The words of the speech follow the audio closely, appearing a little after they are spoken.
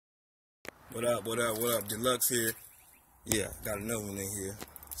What up, what up, what up? D.lux here. Yeah, got another one in here.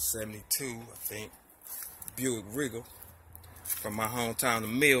 72, I think. Buick Regal. From my hometown to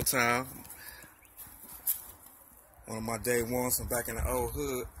Milltown. One of my day ones from back in the old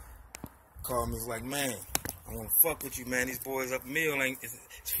hood called me, was like, man, I want to fuck with you, man. These boys up Mill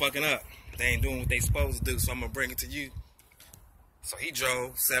it's fucking up. They ain't doing what they supposed to do, so I'm going to bring it to you. So he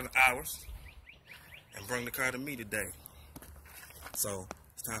drove 7 hours and bring the car to me today. So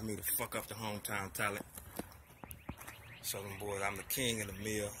it's time for me to fuck up the hometown talent. Show them boys I'm the king of the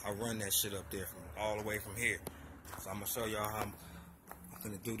mill. I run that shit up there from all the way from here. So I'm gonna show y'all how I'm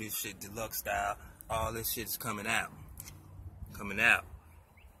gonna do this shit D.lux style. All this shit is coming out. Coming out.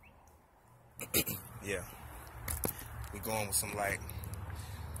 Yeah. We going with some like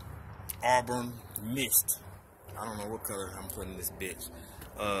auburn mist. I don't know what color I'm putting this bitch.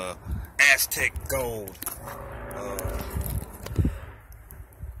 Aztec gold.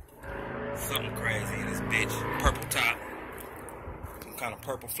 Something crazy in this bitch. Purple top. Some kind of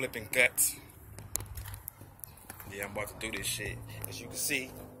purple flipping guts. Yeah, I'm about to do this shit. As you can see,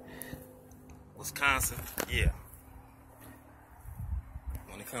 Wisconsin, yeah.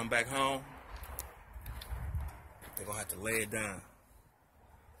 When they come back home, they're gonna have to lay it down.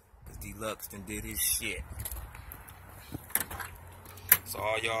 Cause D.lux done did his shit. So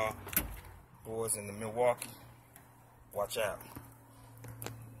all y'all boys in the Milwaukee, watch out.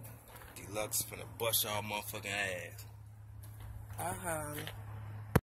 D.lux finna bust y'all motherfucking ass. I holler.